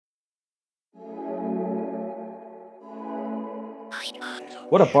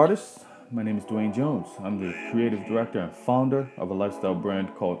What up, artists? My name is Dwayne Jones. I'm the creative director and founder of a lifestyle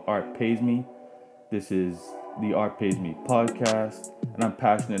brand called Art Pays Me. This is the Art Pays Me podcast, and I'm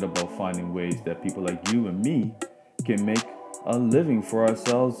passionate about finding ways that people like you and me can make a living for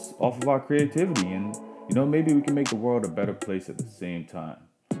ourselves off of our creativity. And, maybe we can make the world a better place at the same time.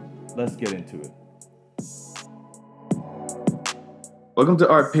 Let's get into it. Welcome to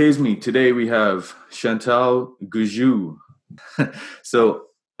Art Pays Me. Today we have Chantal Gujou. So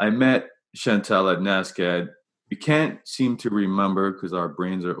I met Chantal at NASCAD. We can't seem to remember because our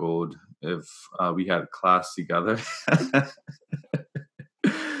brains are old if we had a class together.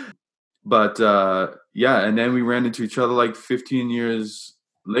 But and then we ran into each other like 15 years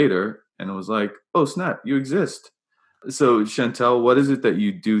later, and it was like, oh snap, you exist. So Chantal, what is it that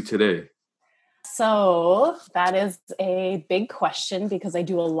you do today? So that is a big question because I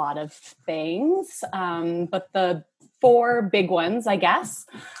do a lot of things, but the four big ones, I guess.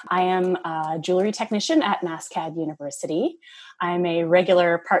 I am a jewelry technician at NASCAD University. I'm a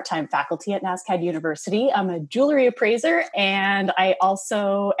regular part-time faculty at NASCAD University. I'm a jewelry appraiser, and I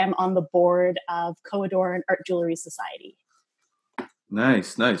also am on the board of Co-Adorn Art Jewelry Society.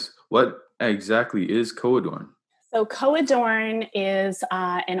 Nice. What exactly is Co-Adorn? So Co-Adorn is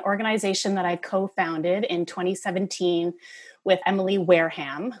an organization that I co-founded in 2017 with Emily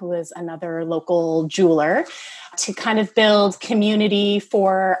Wareham, who is another local jeweler, to kind of build community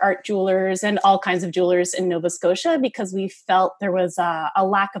for art jewelers and all kinds of jewelers in Nova Scotia, because we felt there was a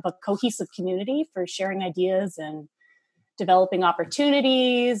lack of a cohesive community for sharing ideas and developing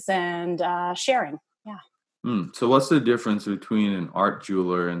opportunities and sharing. Yeah. So what's the difference between an art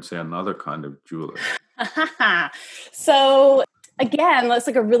jeweler and, say, another kind of jeweler? So again, that's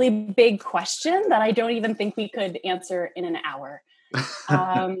like a really big question that I don't even think we could answer in an hour.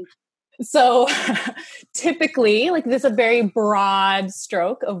 So typically, like, this is a very broad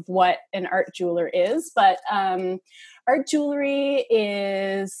stroke of what an art jeweler is, but art jewelry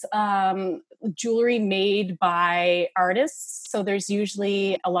is jewelry made by artists. So there's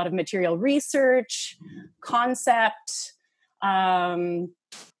usually a lot of material research, concept,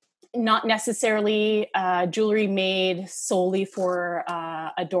 not necessarily jewelry made solely for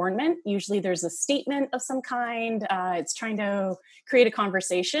adornment. Usually there's a statement of some kind. It's trying to create a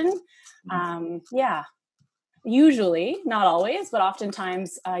conversation. Usually, not always, but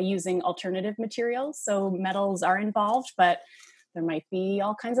oftentimes using alternative materials. So metals are involved, but there might be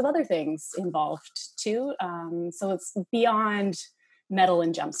all kinds of other things involved too. So it's beyond metal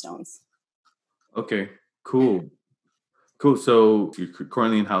and gemstones. Okay, cool. So you're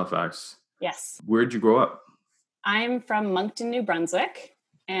currently in Halifax. Yes. Where'd you grow up? I'm from Moncton, New Brunswick,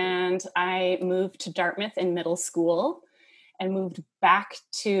 and I moved to Dartmouth in middle school and moved back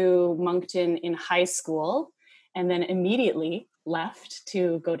to Moncton in high school, and then immediately left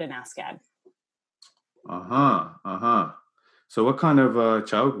to go to NASCAD. So what kind of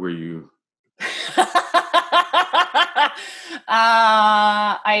child were you?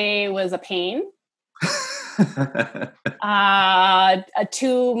 I was a pain.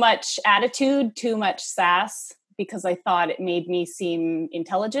 Too much attitude, too much sass, because I thought it made me seem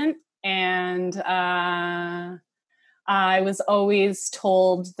intelligent. And I was always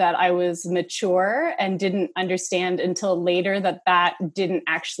told that I was mature and didn't understand until later that didn't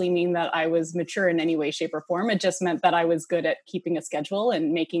actually mean that I was mature in any way, shape, or form. It just meant that I was good at keeping a schedule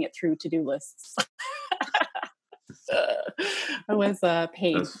and making it through to-do lists. I was a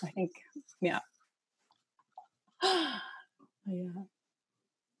pain, I think. Yeah. Yeah.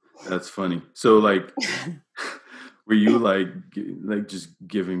 That's funny. So, like, were you like just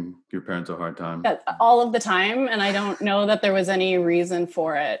giving your parents a hard time? All of the time, and I don't know that there was any reason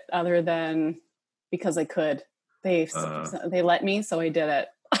for it other than because I could. They let me, so I did it.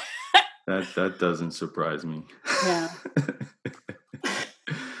 That doesn't surprise me. Yeah.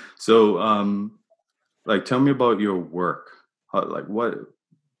 So, tell me about your work. What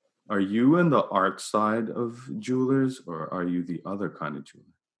are you in the art side of jewelers, or are you the other kind of jeweler?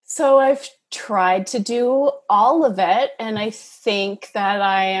 So I've tried to do all of it, and I think that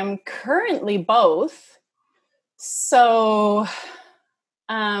I am currently both. So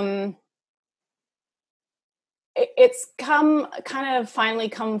it's finally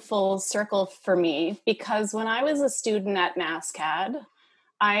come full circle for me, because when I was a student at NASCAD,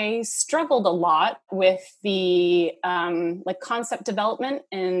 I struggled a lot with the concept development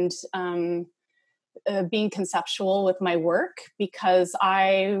and being conceptual with my work, because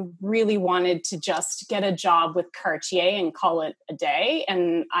I really wanted to just get a job with Cartier and call it a day.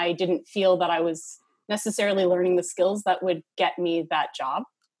 And I didn't feel that I was necessarily learning the skills that would get me that job.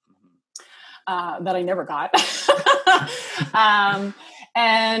 that I never got.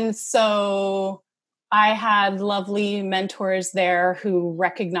 And so I had lovely mentors there who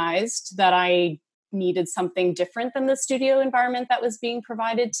recognized that I needed something different than the studio environment that was being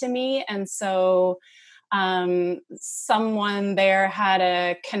provided to me. And so someone there had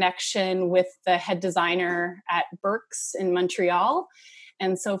a connection with the head designer at Burke's in Montreal.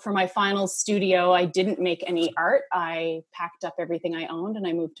 And so for my final studio, I didn't make any art. I packed up everything I owned and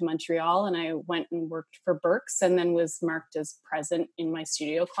I moved to Montreal and I went and worked for Burke's and then was marked as present in my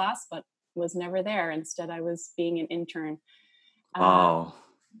studio class, but was never there. Instead, I was being an intern. Wow.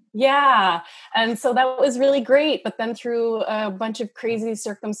 Yeah. And so that was really great. But then through a bunch of crazy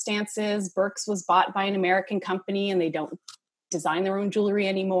circumstances, Burke's was bought by an American company and they don't design their own jewelry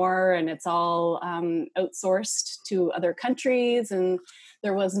anymore. And it's all outsourced to other countries. And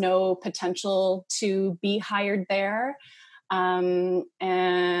there was no potential to be hired there. But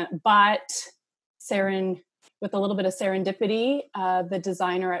with a little bit of serendipity, the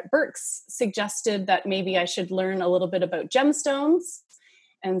designer at Burke's suggested that maybe I should learn a little bit about gemstones.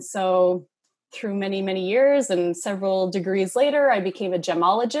 And so through many, many years and several degrees later, I became a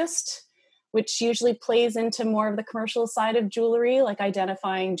gemologist, which usually plays into more of the commercial side of jewelry, like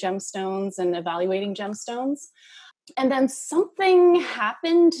identifying gemstones and evaluating gemstones. And then something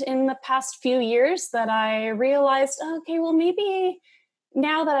happened in the past few years that I realized, okay, well, maybe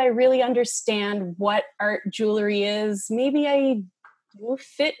now that I really understand what art jewelry is, maybe I do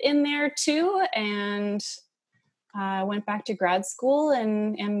fit in there too. And I went back to grad school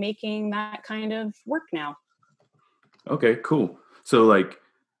and am making that kind of work now. Okay, cool. So like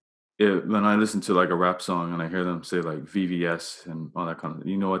when I listen to like a rap song and I hear them say like VVS and all that kind of,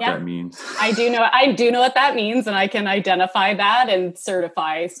 you know what that means? I do know what that means, and I can identify that and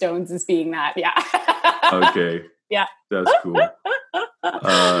certify stones as being that. Yeah. Okay. Yeah. That's cool.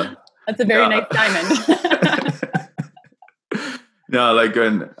 That's a very nice diamond. No, like,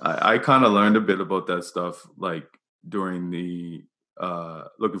 and I kind of learned a bit about that stuff, like during the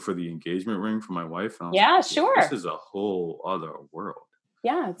looking for the engagement ring for my wife. And I was like, sure. This is a whole other world.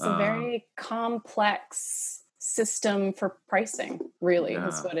 Yeah, it's a very complex system for pricing, really,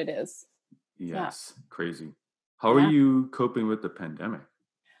 is what it is. Yes, crazy. How are you coping with the pandemic?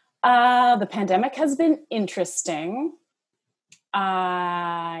 The pandemic has been interesting.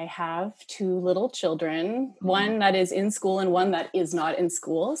 I have two little children, one that is in school and one that is not in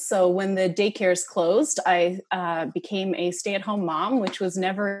school. So when the daycares closed, I became a stay-at-home mom, which was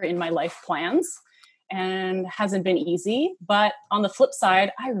never in my life plans and hasn't been easy. But on the flip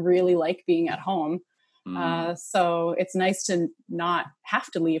side, I really like being at home. So it's nice to not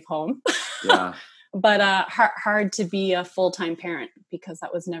have to leave home. Yeah. But hard to be a full-time parent because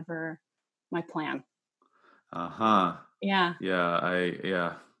that was never my plan. Yeah. Yeah,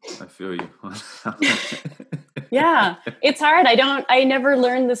 I feel you. Yeah, it's hard. I never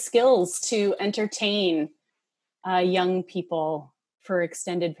learned the skills to entertain young people for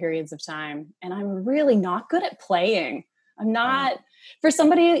extended periods of time. And I'm really not good at playing. I'm not, for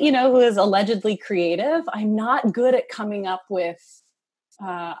somebody, who is allegedly creative, I'm not good at coming up with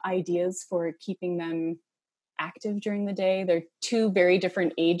ideas for keeping them active during the day. They're two very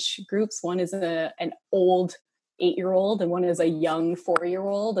different age groups. One is an old 8-year-old and one is a young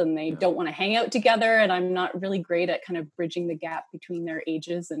 4-year-old, and they don't want to hang out together. And I'm not really great at kind of bridging the gap between their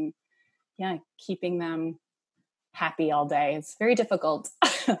ages and keeping them happy all day. It's very difficult.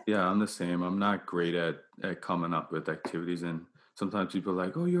 Yeah, I'm the same. I'm not great at coming up with activities. And sometimes people are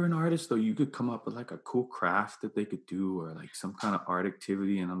like, oh, you're an artist, though. You could come up with like a cool craft that they could do or like some kind of art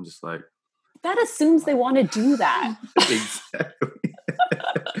activity. And I'm just like, that assumes they want to do that. Exactly.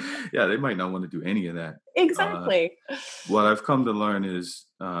 Yeah, they might not want to do any of that. Exactly. What I've come to learn is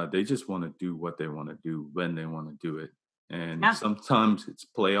they just want to do what they want to do when they want to do it. And sometimes it's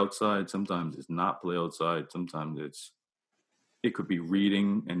play outside, sometimes it's not play outside, sometimes it could be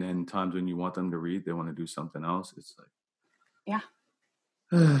reading, and then times when you want them to read, they want to do something else. It's like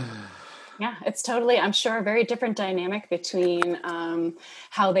yeah, it's totally, I'm sure, a very different dynamic between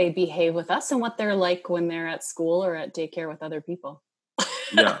how they behave with us and what they're like when they're at school or at daycare with other people.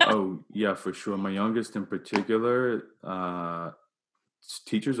 Yeah. Oh, yeah, for sure. My youngest in particular,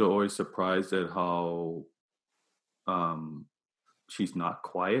 teachers are always surprised at how she's not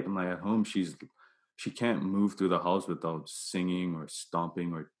quiet. And like at home, she can't move through the house without singing or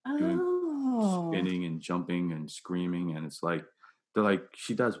stomping or doing spinning and jumping and screaming. And it's like, they're like,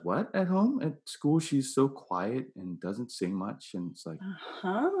 she does what at home? At school, she's so quiet and doesn't say much. And it's like,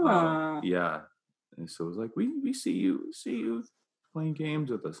 yeah. And so it's like, we see you playing games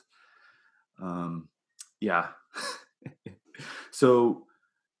with us. Yeah. So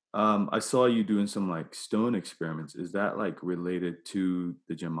I saw you doing some like stone experiments. Is that like related to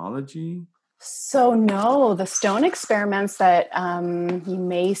the gemology? So, no, the stone experiments that you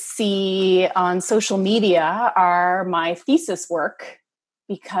may see on social media are my thesis work,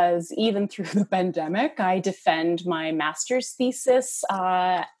 because even through the pandemic, I defend my master's thesis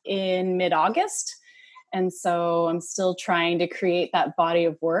in mid August. And so I'm still trying to create that body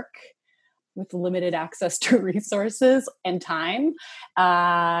of work with limited access to resources and time.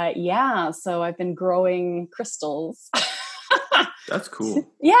 Yeah, so I've been growing crystals. That's cool.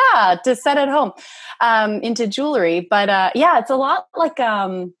 Yeah, to set at home into jewelry. But yeah, it's a lot like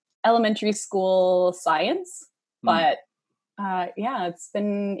elementary school science. Hmm. But yeah, it's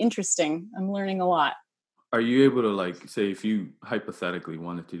been interesting. I'm learning a lot. Are you able to like say if you hypothetically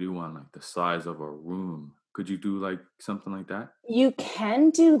wanted to do one like the size of a room, could you do like something like that? You can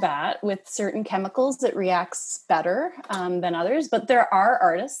do that with certain chemicals. It reacts better than others, but there are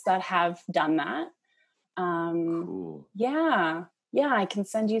artists that have done that. Um, Cool. yeah, yeah, I can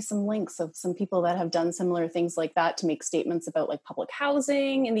send you some links of some people that have done similar things like that to make statements about like public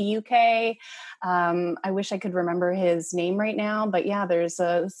housing in the UK. I wish I could remember his name right now, but yeah, there's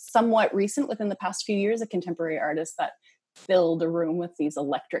a somewhat recent, within the past few years, a contemporary artist that filled a room with these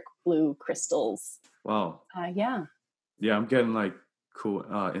electric blue crystals. Wow. Yeah. Yeah, I'm getting like cool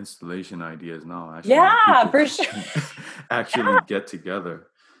installation ideas now. Actually, when Yeah, people for sure. actually get together and do.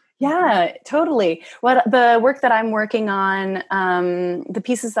 Yeah, totally. What the work that I'm working on, the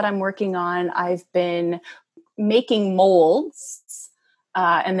pieces that I'm working on, I've been making molds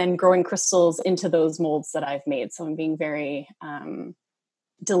and then growing crystals into those molds that I've made. So I'm being very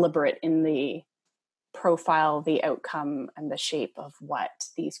deliberate in the profile, the outcome, and the shape of what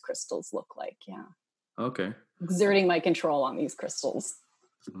these crystals look like. Yeah. Okay. Exerting my control on these crystals.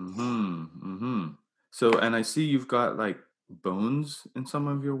 Mm-hmm. Mm-hmm. So, and I see you've got like bones in some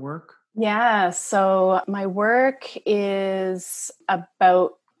of your work. Yeah. So my work is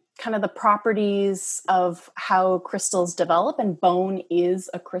about kind of the properties of how crystals develop, and bone is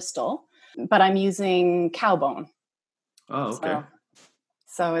a crystal, but I'm using cow bone. Oh, okay. So,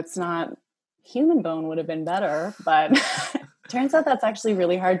 so it's not, human bone would have been better, but turns out that's actually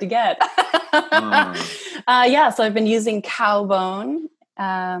really hard to get. Uh, Yeah. So I've been using cow bone.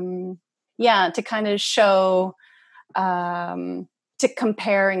 Yeah. To kind of show, to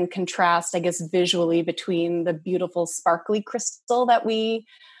compare and contrast, I guess, visually between the beautiful sparkly crystal that we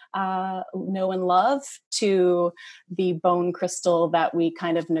know and love to the bone crystal that we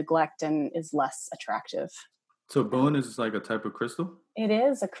kind of neglect and is less attractive. so Yeah. bone is like a type of crystal? It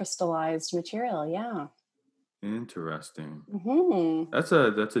is a crystallized material. Yeah. Interesting. Hmm. That's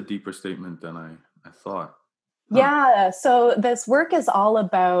a deeper statement than I thought. Huh. Yeah. So this work is all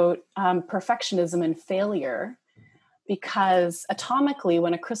about perfectionism and failure, because atomically,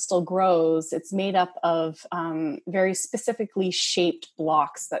 when a crystal grows, it's made up of very specifically shaped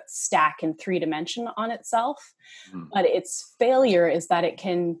blocks that stack in 3 dimension on itself. Mm, But its failure is that it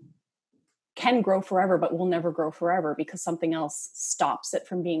can grow forever, but will never grow forever because something else stops it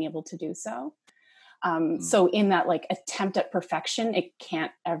from being able to do so. mm, So in that like attempt at perfection, it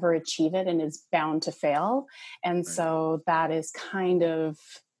can't ever achieve it and is bound to fail. And right. so that is kind of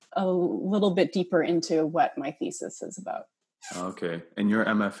a little bit deeper into what my thesis is about. Okay. And your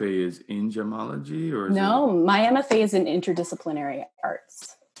MFA is in gemology or is it? No, my MFA is in interdisciplinary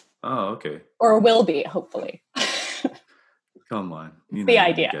arts, Oh, okay. or will be, hopefully. Come on. It's You know the you're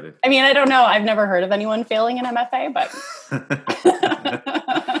gonna idea. get it. I mean, I don't know. I've never heard of anyone failing an MFA, but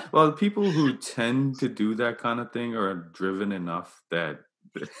Well, people who tend to do that kind of thing are driven enough that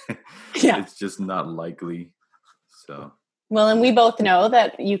yeah. it's just not likely. So Well, and we both know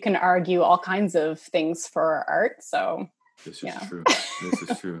that you can argue all kinds of things for art. So, this is yeah. true. This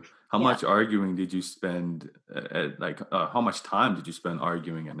is true. How Yeah. much arguing did you spend how much time did you spend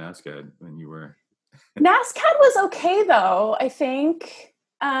arguing at NASCAD when you were? NASCAD was okay, though, I think.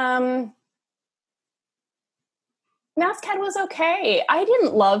 NASCAD was okay. I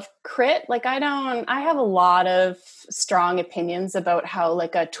didn't love crit. Like, I have a lot of strong opinions about how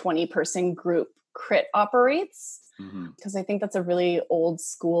like a 20-person group crit operates, Hmm. because I think that's a really old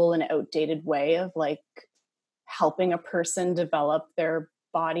school and outdated way of like helping a person develop their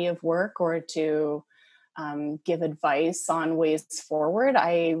body of work, or to give advice on ways forward.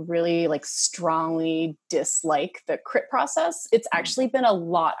 I really like strongly dislike the crit process. It's actually been a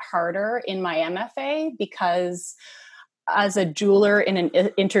lot harder in my MFA, because as a jeweler in an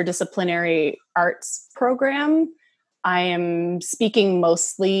interdisciplinary arts program, I am speaking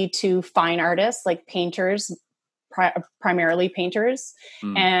mostly to fine artists, like painters, primarily painters,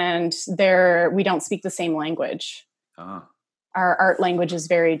 Mm. and we don't speak the same language. Ah. our art language is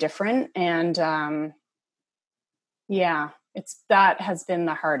very different. And that has been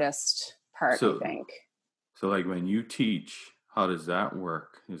the hardest part, I think. So like when you teach, how does that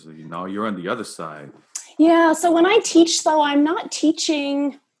work? Is it, now you're on the other side. Yeah. So when I teach, though, I'm not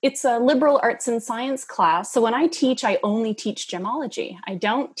teaching. It's a liberal arts and science class. So when I teach, I only teach gemology. I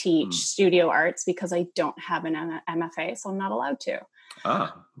don't teach studio arts because I don't have an MFA, so I'm not allowed to.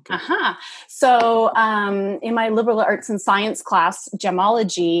 Ah, okay. So in my liberal arts and science class,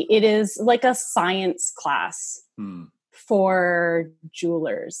 gemology, it is like a science class for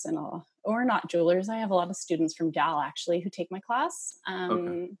jewelers and all, or not jewelers. I have a lot of students from DAL actually who take my class.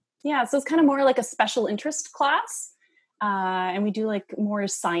 Yeah, so it's kind of more like a special interest class. And we do like more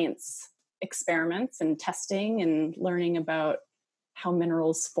science experiments and testing and learning about how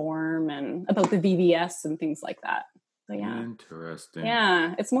minerals form and about the VVS and things like that. So, yeah. Interesting.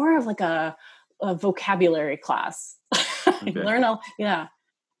 Yeah, it's more of like a vocabulary class. Okay.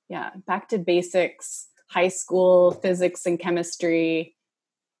 Back to basics, high school physics and chemistry,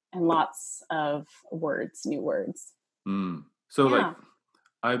 and lots of words, new words. So like,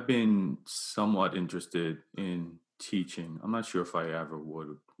 I've been somewhat interested in teaching. I'm not sure if I ever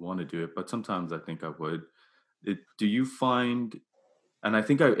would want to do it, but sometimes I think I would. Do you find, and I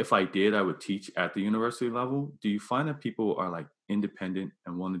think if I did, I would teach at the university level. Do you find that people are like independent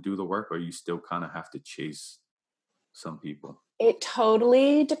and want to do the work, or you still kind of have to chase some people? It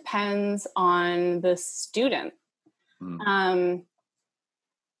totally depends on the student.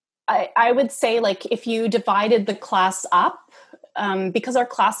 I would say, like, if you divided the class up, because our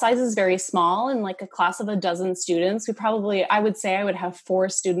class size is very small, and like a class of 12 students, I would say I would have 4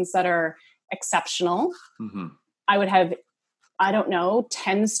 students that are exceptional. I would have,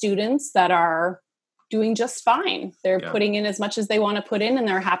 10 students that are doing just fine. They're putting in as much as they want to put in, and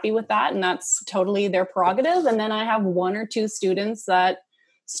they're happy with that. And that's totally their prerogative. And then I have 1 or 2 students that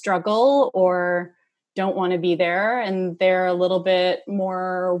struggle or don't want to be there, and they're a little bit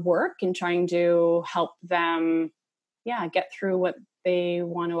more work in trying to help them get through what they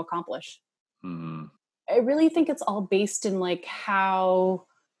want to accomplish. I really think it's all based in like how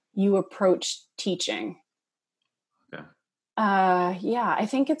you approach teaching. I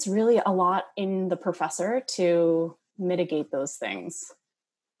think it's really a lot in the professor to mitigate those things.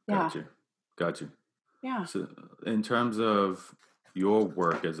 Got you. Yeah. So in terms of your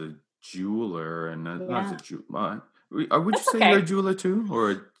work as a jeweler, and not as a jeweler, would you say you're a jeweler too,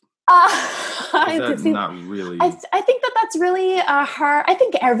 or not really? I think that's really hard. I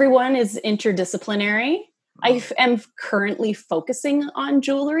think everyone is interdisciplinary. I am currently focusing on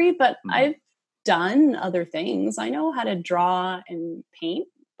jewelry, but I've done other things. I know how to draw and paint,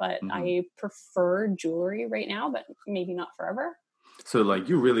 but I prefer jewelry right now, but maybe not forever. So like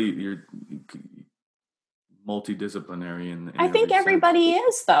you're multidisciplinary I think everybody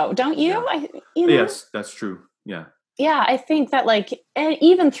is, though, don't you? Yes, that's true. Yeah, I think that like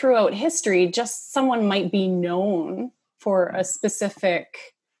even throughout history, just someone might be known for a specific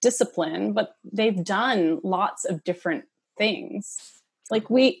discipline, but they've done lots of different things. Like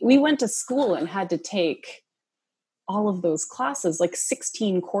we went to school and had to take all of those classes, like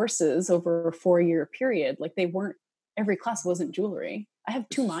 16 courses over a 4-year period. Like every class wasn't jewelry. I have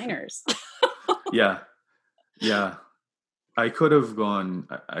 2 minors. Yeah. I could have gone,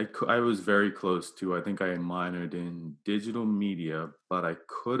 I was very close to, I think I minored in digital media, but I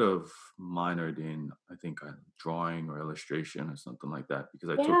could have minored in, I think, drawing or illustration or something like that, because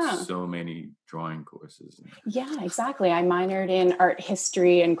I took so many drawing courses. Yeah, exactly. I minored in art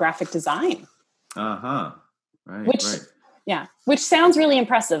history and graphic design. Right. Which sounds really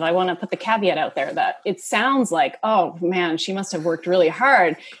impressive. I want to put the caveat out there that it sounds like, oh man, she must have worked really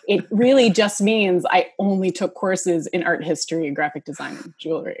hard. It really just means I only took courses in art history and graphic design and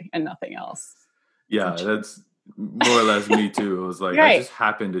jewelry and nothing else. Yeah, that's more or less me too. It was like, I just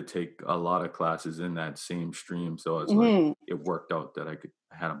happened to take a lot of classes in that same stream. So it's like, it worked out that I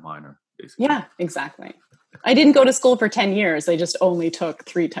had a minor, basically. Yeah, exactly. I didn't go to school for 10 years. I just only took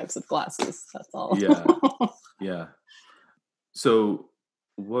 3 types of classes. That's all. Yeah. So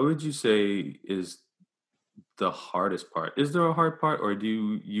what would you say is the hardest part? Is there a hard part, or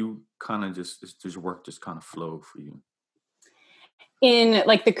do you kind of does work just kind of flow for you? In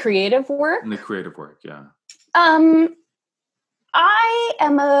like the creative work? In the creative work, yeah. I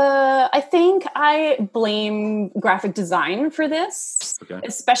think I blame graphic design for this. Okay.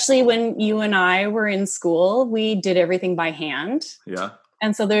 Especially when you and I were in school, we did everything by hand. Yeah.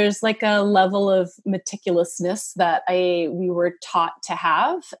 And so there's like a level of meticulousness that we were taught to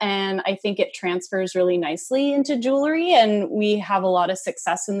have. And I think it transfers really nicely into jewelry. And we have a lot of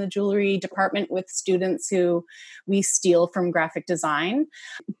success in the jewelry department with students who we steal from graphic design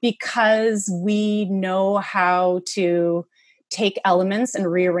because we know how to take elements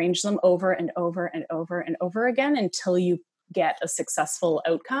and rearrange them over and over and over and over again until you get a successful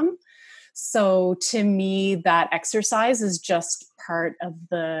outcome. So to me, that exercise is just part of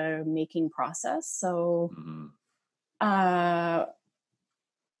the making process. So for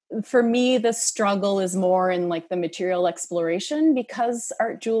me, the struggle is more in like the material exploration, because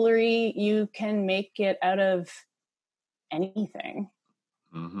art jewelry, you can make it out of anything.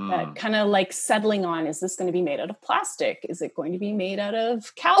 That kind of like settling on, is this going to be made out of plastic? Is it going to be made out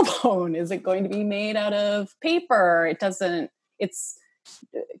of cow bone? Is it going to be made out of paper? It's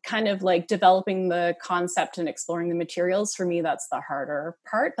kind of like developing the concept and exploring the materials. For me, that's the harder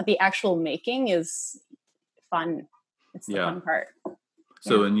part, but the actual making is fun. It's the fun part.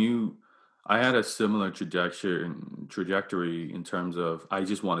 So, I had a similar trajectory in terms of, I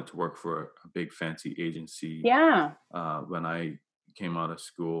just wanted to work for a big fancy agency. Yeah. When I came out of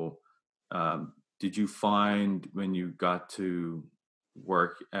school, did you find when you got to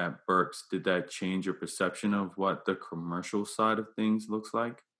work at Burke's, did that change your perception of what the commercial side of things looks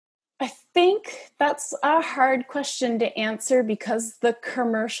like? I think that's a hard question to answer because the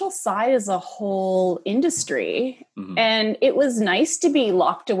commercial side is a whole industry. And it was nice to be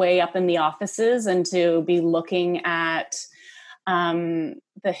locked away up in the offices and to be looking at the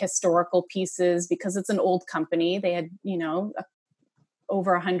historical pieces, because it's an old company. They had,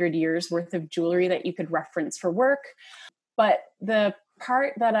 over 100 years worth of jewelry that you could reference for work. But the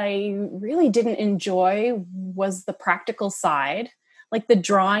part that I really didn't enjoy was the practical side. Like the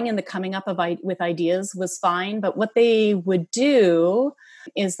drawing and the coming up with ideas was fine. But what they would do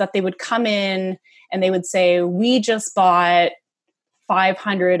is that they would come in and they would say, we just bought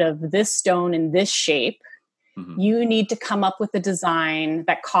 500 of this stone in this shape. You need to come up with a design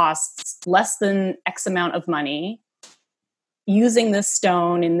that costs less than X amount of money, using this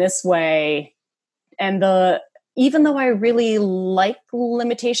stone in this way. And even though I really like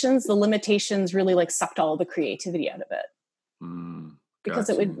limitations, the limitations really like sucked all the creativity out of it. Because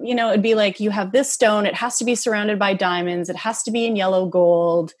it would, it'd be like, you have this stone, it has to be surrounded by diamonds, it has to be in yellow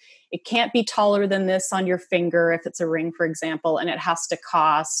gold, it can't be taller than this on your finger if it's a ring, for example, and it has to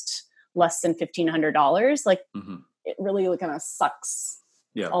cost less than $1,500. Like it really kind of sucks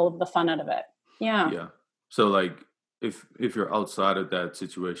all of the fun out of it. Yeah. So like if you're outside of that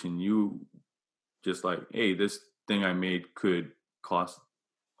situation, you just like, hey, this thing I made could cost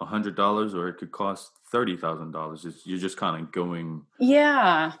 $100 or it could cost $30,000. You're just kind of going.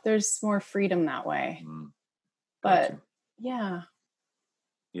 Yeah, there's more freedom that way. But yeah,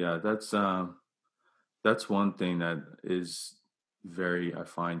 that's one thing that is very, I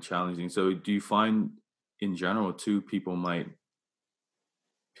find, challenging. So do you find in general too, people might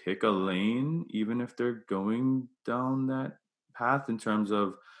pick a lane even if they're going down that path, in terms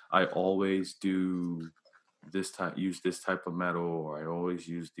of, I always do use this type of metal, or I always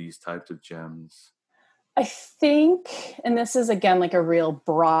use these types of gems? I think, and this is again like a real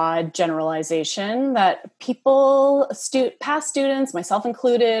broad generalization, that past students, myself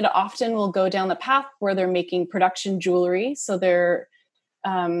included, often will go down the path where they're making production jewelry. So they're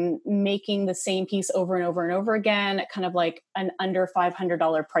making the same piece over and over and over again at kind of like an under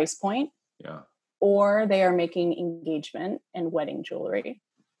 $500 price point. Yeah. Or they are making engagement and wedding jewelry,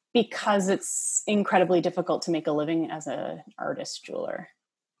 because it's incredibly difficult to make a living as an artist jeweler.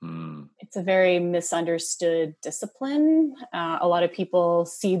 It's a very misunderstood discipline. A lot of people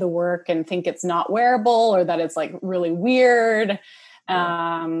see the work and think it's not wearable, or that it's like really weird.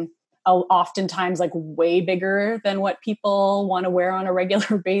 Oftentimes like way bigger than what people want to wear on a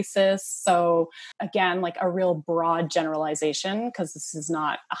regular basis. So again, like a real broad generalization, because this is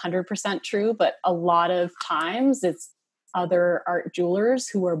not 100% true, but a lot of times it's other art jewelers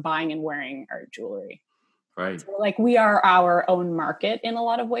who are buying and wearing art jewelry. Right. So like we are our own market in a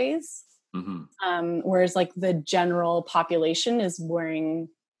lot of ways. Whereas like the general population is wearing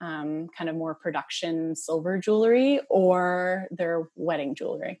kind of more production silver jewelry, or their wedding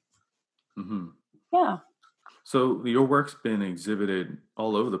jewelry. Yeah. So your work's been exhibited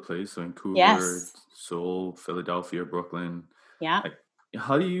all over the place. So Vancouver, Seoul, Philadelphia, Brooklyn. Yeah.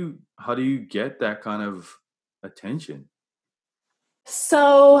 How do you get that kind of attention?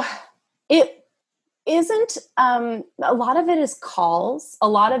 So it isn't, a lot of it is calls. A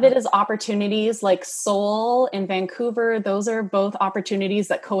lot of it is opportunities, like Seoul and Vancouver. Those are both opportunities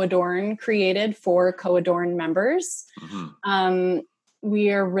that CoAdorn created for CoAdorn members.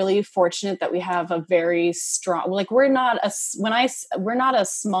 we are really fortunate that we have a very strong, like we're not a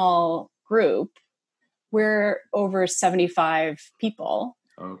small group. We're over 75 people.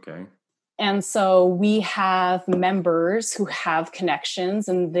 Okay. And so we have members who have connections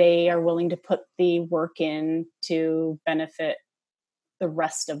and they are willing to put the work in to benefit the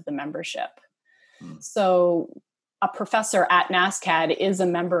rest of the membership. So a professor at NASCAD is a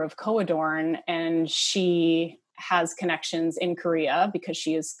member of Co-Adorn, and she has connections in Korea because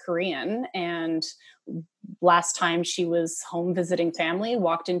she is Korean. And last time she was home visiting family,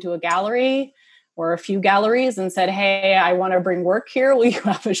 walked into a gallery or a few galleries and said, "Hey, I want to bring work here. Will you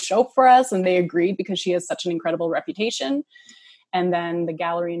have a show for us?" And they agreed because she has such an incredible reputation. And then the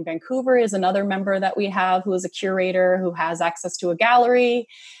gallery in Vancouver is another member that we have who is a curator who has access to a gallery.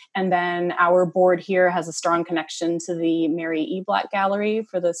 And then our board here has a strong connection to the Mary E. Black Gallery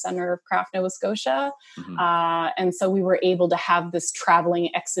for the Center of Craft Nova Scotia. And so we were able to have this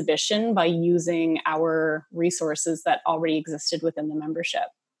traveling exhibition by using our resources that already existed within the membership.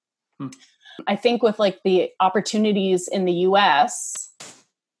 I think with like the opportunities in the US,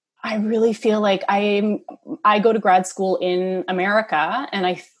 I really feel like I go to grad school in America, and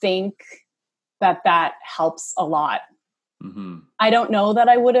I think that helps a lot. I don't know that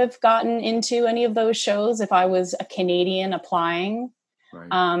I would have gotten into any of those shows if I was a Canadian applying,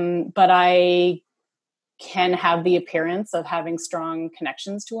 Right. But I can have the appearance of having strong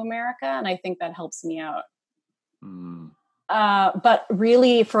connections to America, and I think that helps me out. But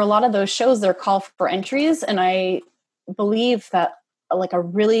really, for a lot of those shows, they're call for entries, and I believe that like a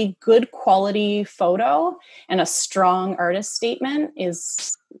really good quality photo and a strong artist statement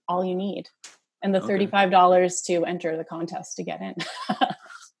is all you need. And the $35 to enter the contest to get in.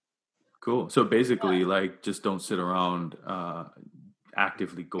 Cool. So basically, like, just don't sit around.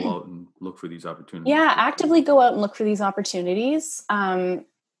 Actively go out and look for these opportunities. Yeah, actively go out and look for these opportunities.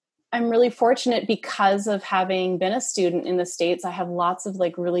 I'm really fortunate because of having been a student in the States. I have lots of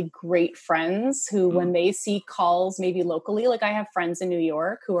like really great friends who, when they see calls, maybe locally, like I have friends in New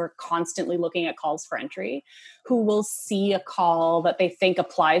York who are constantly looking at calls for entry, who will see a call that they think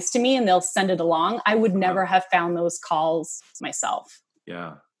applies to me and they'll send it along. I would never have found those calls myself.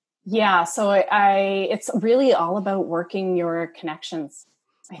 Yeah. Yeah. So it's really all about working your connections,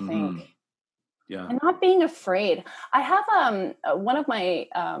 I think. Yeah. And not being afraid. I have one of my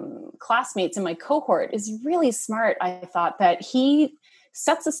classmates in my cohort is really smart. I thought that he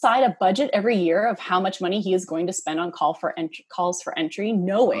sets aside a budget every year of how much money he is going to spend on calls for entry,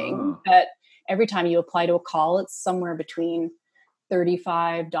 knowing that every time you apply to a call, it's somewhere between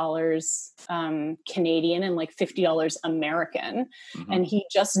 $35 Canadian and like $50 American. And he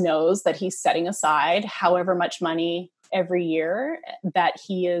just knows that he's setting aside however much money every year that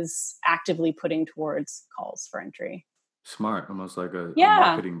he is actively putting towards calls for entry. Smart, almost like a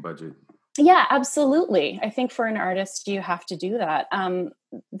marketing budget. Yeah, absolutely. I think for an artist, you have to do that.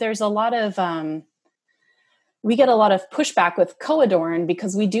 There's a lot of, we get a lot of pushback with Co-Adorn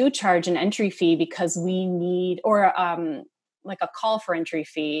because we do charge an entry fee because we need, or like a call for entry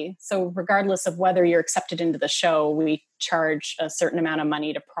fee. So regardless of whether you're accepted into the show, we charge a certain amount of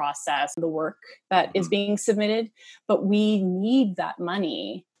money to process the work that is being submitted. But we need that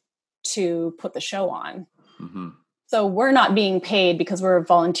money to put the show on. So we're not being paid because we're a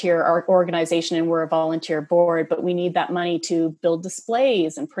volunteer organization and we're a volunteer board, but we need that money to build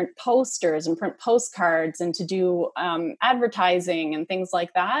displays and print posters and print postcards and to do advertising and things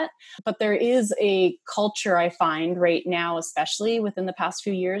like that. But there is a culture I find right now, especially within the past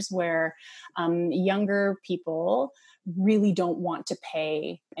few years, where younger people really don't want to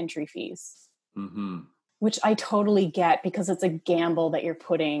pay entry fees. Which I totally get because it's a gamble that you're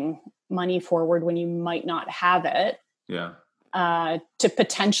putting money forward when you might not have it. Yeah. To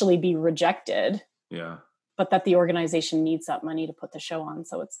potentially be rejected. Yeah. But that the organization needs that money to put the show on.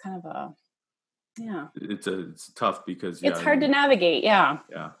 So it's kind of it's tough because it's hard to navigate. Yeah.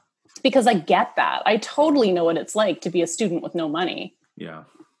 Yeah. Because I get that. I totally know what it's like to be a student with no money. Yeah.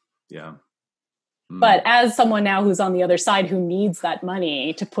 Yeah. But as someone now who's on the other side who needs that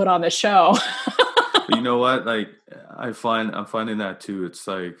money to put on the show. But you know what? Like I'm finding that too. It's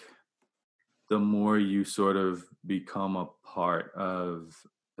like the more you sort of become a part of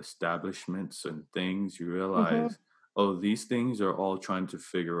establishments and things, you realize, these things are all trying to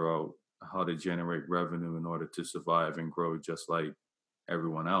figure out how to generate revenue in order to survive and grow just like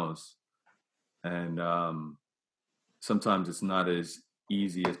everyone else. And sometimes it's not as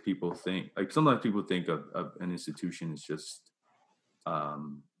easy as people think. Like sometimes people think of an institution as just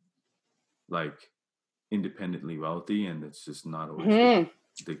like independently wealthy, and it's just not always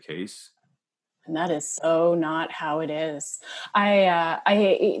the case. And that is so not how it is.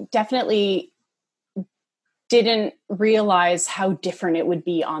 I definitely didn't realize how different it would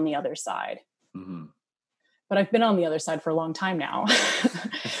be on the other side. Mm-hmm. But I've been on the other side for a long time now.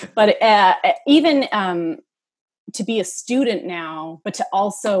 But even to be a student now, but to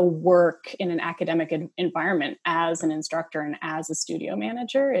also work in an academic environment as an instructor and as a studio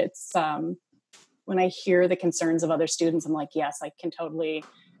manager, it's when I hear the concerns of other students, I'm like, yes, I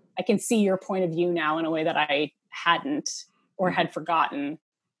can see your point of view now in a way that I hadn't or had forgotten.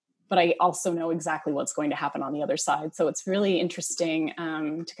 But I also know exactly what's going to happen on the other side. So it's really interesting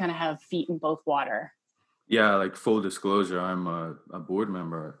to kind of have feet in both water. Yeah, like full disclosure, I'm a board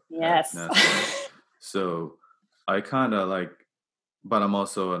member at Yes. NASDAQ. So I kind of like, but I'm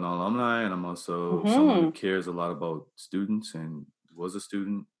also an alumni, and I'm also someone who cares a lot about students and was a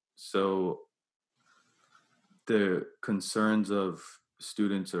student. So the concerns of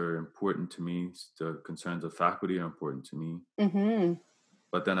students are important to me. The concerns of faculty are important to me. Mm-hmm.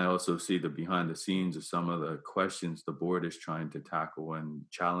 But then I also see the behind the scenes of some of the questions the board is trying to tackle and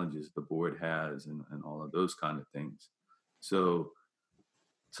challenges the board has and all of those kind of things. So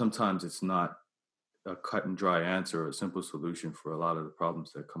sometimes it's not a cut and dry answer or a simple solution for a lot of the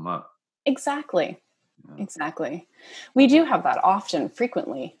problems that come up. Exactly. Yeah. Exactly. We do have that often,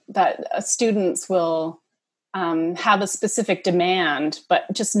 frequently, that students will have a specific demand, but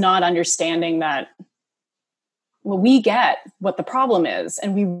just not understanding that, well, we get what the problem is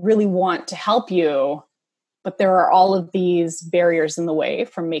and we really want to help you, but there are all of these barriers in the way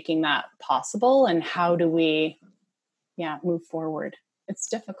from making that possible. And how do we, move forward? It's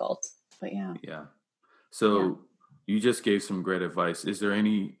difficult, but yeah. Yeah. So you just gave some great advice. Is there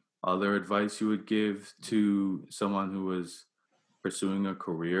any other advice you would give to someone who was pursuing a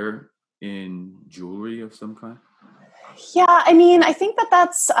career in jewelry of some kind? Yeah, I mean, I think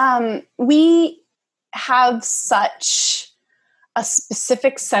that's, we have such a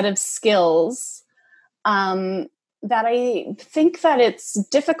specific set of skills that I think that it's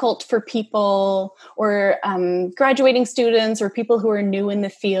difficult for people or graduating students or people who are new in the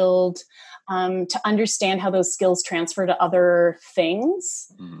field to understand how those skills transfer to other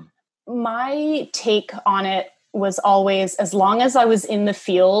things. Mm-hmm. My take on it was always, as long as I was in the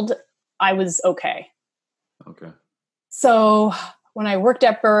field, I was okay. Okay. So when I worked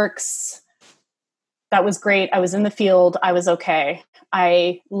at Burke's, that was great. I was in the field. I was okay.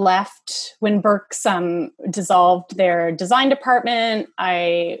 I left when Burke's dissolved their design department.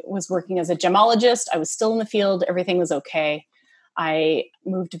 I was working as a gemologist. I was still in the field. Everything was okay. I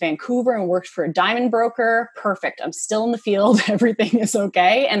moved to Vancouver and worked for a diamond broker. Perfect. I'm still in the field. Everything is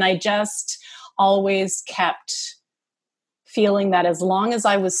okay. And I just always kept feeling that as long as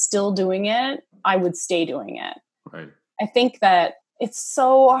I was still doing it, I would stay doing it. Right. I think that it's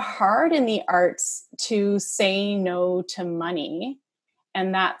so hard in the arts to say no to money.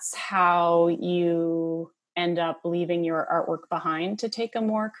 And that's how you end up leaving your artwork behind to take a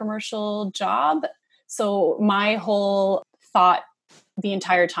more commercial job. So my whole thought the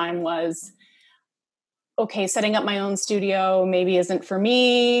entire time was, okay, setting up my own studio maybe isn't for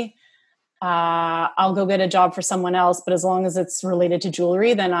me. I'll go get a job for someone else, but as long as it's related to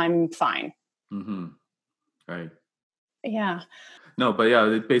jewelry, then I'm fine. Mm-hmm. Right. Yeah. No, but yeah,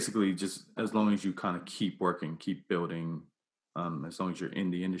 it basically just as long as you kind of keep working, keep building, as long as you're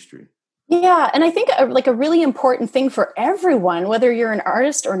in the industry. Yeah. And I think a really important thing for everyone, whether you're an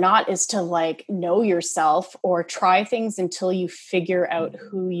artist or not, is to like know yourself or try things until you figure out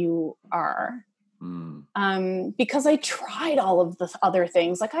who you are. Because I tried all of the other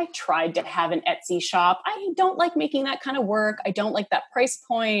things. Like I tried to have an Etsy shop. I don't like making that kind of work. I don't like that price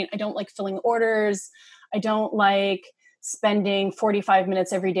point. I don't like filling orders. I don't like spending 45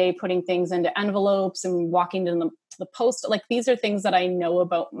 minutes every day putting things into envelopes and walking to the post. Like these are things that I know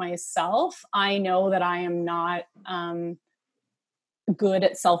about myself. I know that I am not good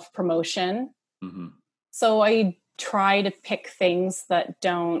at self-promotion. Mm-hmm. So I try to pick things that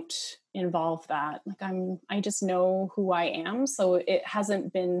don't involve that. Like I just know who I am. So it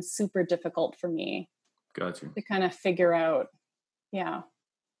hasn't been super difficult for me. Gotcha. To kind of figure out,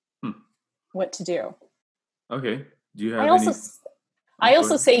 what to do. Okay. Do you have I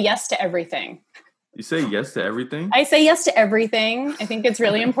also say yes to everything. You say yes to everything? I say yes to everything. I think it's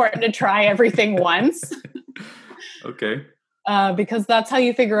really important to try everything once. Okay. Because that's how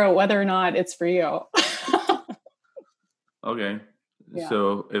you figure out whether or not it's for you. Okay. Yeah.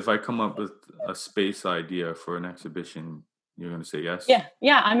 So if I come up with a space idea for an exhibition, you're going to say yes?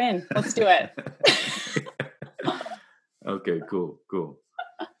 Yeah, I'm in. Let's do it. Okay, cool.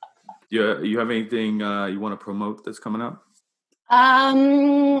 You have anything you want to promote that's coming up?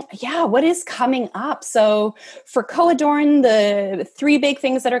 Yeah, what is coming up? So for Co-Adorn, the three big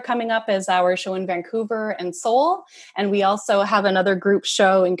things that are coming up is our show in Vancouver and Seoul. And we also have another group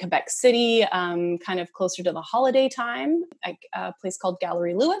show in Quebec City, kind of closer to the holiday time, a place called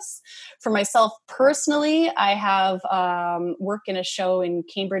Gallery Lewis. For myself personally, I have work in a show in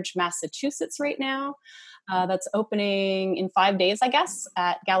Cambridge, Massachusetts right now. That's opening in 5 days, I guess,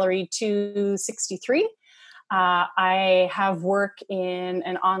 at Gallery 263. I have work in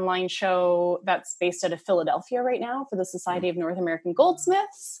an online show that's based out of Philadelphia right now for the Society of North American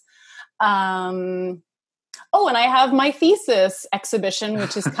Goldsmiths. And I have my thesis exhibition,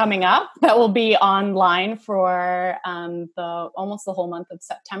 which is coming up, that will be online for almost the whole month of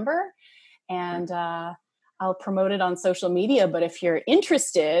September. And I'll promote it on social media. But if you're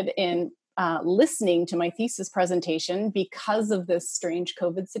interested in listening to my thesis presentation, because of this strange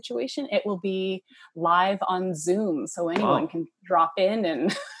COVID situation, it will be live on Zoom. So anyone can drop in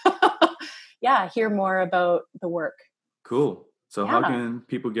and hear more about the work. Cool. So how can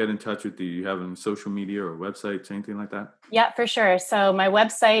people get in touch with you? You have any social media or websites, anything like that? Yeah, for sure. So my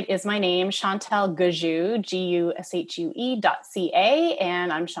website is my name, Chantal Gushue, GUSHUE.ca,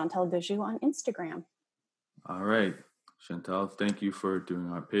 and I'm Chantal Gushue on Instagram. All right. Chantal, thank you for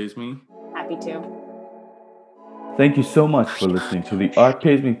doing Art Pays Me. Happy to. Thank you so much for listening to the Art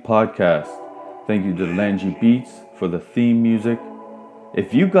Pays Me podcast. Thank you to Langy Beats for the theme music.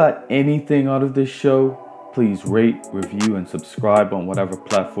 If you got anything out of this show, please rate, review, and subscribe on whatever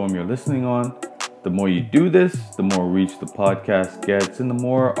platform you're listening on. The more you do this, the more reach the podcast gets, and the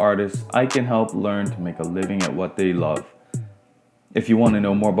more artists I can help learn to make a living at what they love. If you want to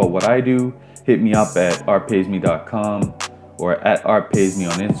know more about what I do, hit me up at artpaysme.com or at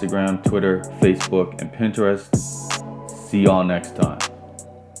artpaysme on Instagram, Twitter, Facebook, and Pinterest. See y'all next time.